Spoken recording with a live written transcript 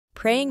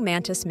Praying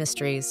Mantis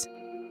Mysteries.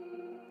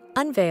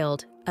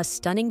 Unveiled, a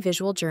stunning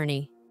visual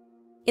journey.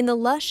 In the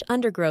lush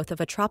undergrowth of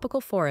a tropical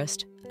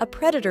forest, a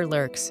predator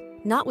lurks,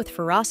 not with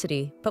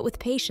ferocity, but with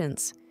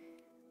patience.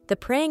 The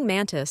praying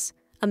mantis,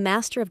 a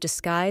master of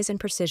disguise and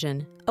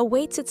precision,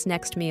 awaits its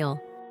next meal.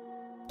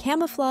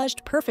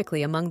 Camouflaged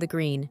perfectly among the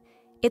green,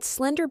 its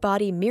slender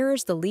body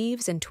mirrors the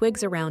leaves and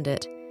twigs around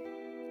it.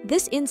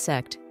 This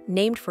insect,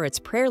 named for its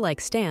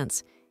prayer-like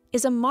stance,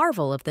 is a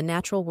marvel of the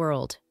natural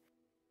world.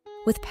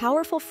 With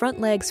powerful front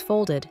legs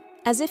folded,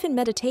 as if in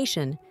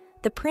meditation,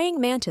 the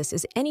praying mantis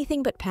is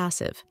anything but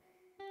passive.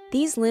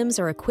 These limbs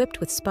are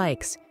equipped with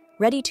spikes,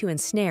 ready to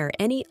ensnare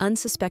any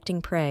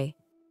unsuspecting prey.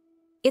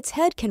 Its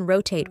head can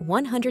rotate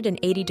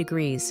 180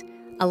 degrees,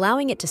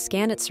 allowing it to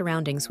scan its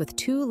surroundings with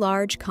two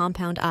large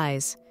compound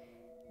eyes.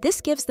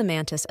 This gives the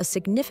mantis a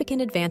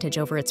significant advantage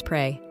over its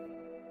prey.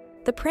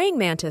 The praying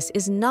mantis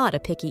is not a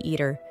picky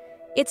eater.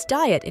 Its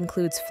diet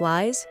includes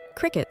flies,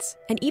 crickets,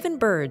 and even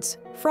birds,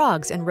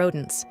 frogs, and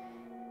rodents.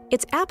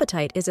 Its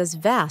appetite is as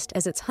vast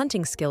as its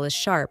hunting skill is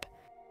sharp.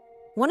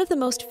 One of the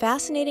most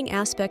fascinating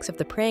aspects of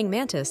the praying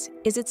mantis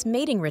is its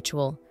mating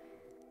ritual.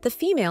 The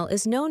female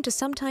is known to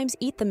sometimes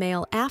eat the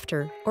male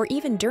after or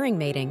even during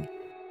mating.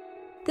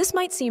 This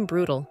might seem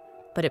brutal,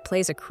 but it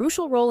plays a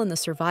crucial role in the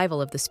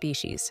survival of the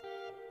species.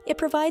 It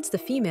provides the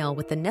female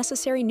with the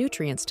necessary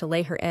nutrients to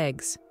lay her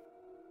eggs.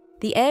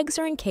 The eggs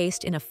are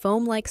encased in a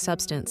foam-like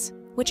substance,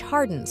 which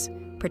hardens,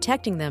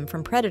 protecting them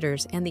from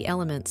predators and the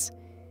elements.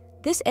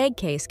 This egg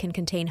case can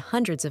contain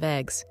hundreds of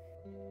eggs.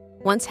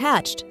 Once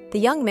hatched, the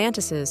young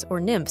mantises or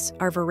nymphs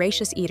are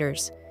voracious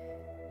eaters.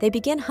 They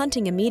begin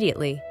hunting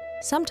immediately,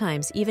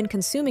 sometimes even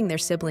consuming their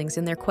siblings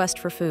in their quest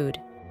for food.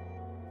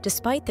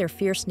 Despite their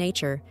fierce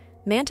nature,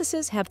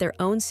 mantises have their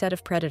own set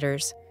of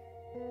predators.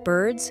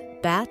 Birds,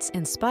 bats,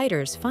 and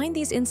spiders find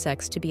these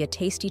insects to be a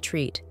tasty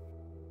treat.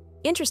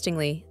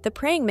 Interestingly, the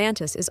praying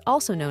mantis is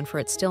also known for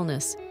its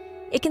stillness.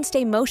 It can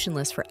stay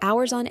motionless for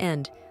hours on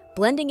end,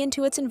 blending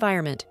into its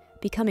environment,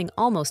 becoming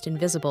almost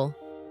invisible.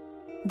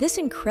 This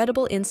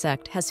incredible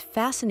insect has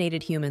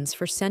fascinated humans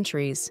for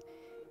centuries.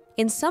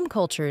 In some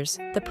cultures,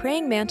 the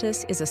praying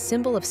mantis is a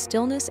symbol of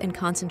stillness and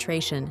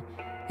concentration,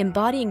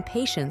 embodying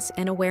patience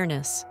and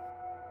awareness.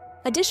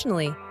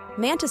 Additionally,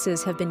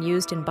 mantises have been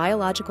used in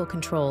biological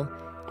control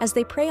as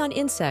they prey on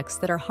insects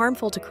that are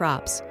harmful to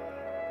crops.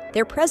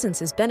 Their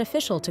presence is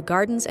beneficial to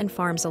gardens and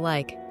farms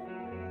alike.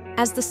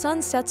 As the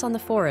sun sets on the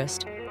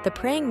forest, the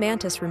praying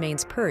mantis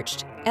remains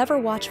perched, ever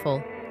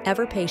watchful,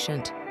 ever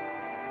patient.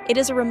 It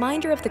is a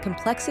reminder of the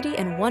complexity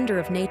and wonder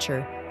of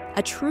nature,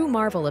 a true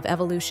marvel of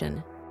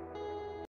evolution.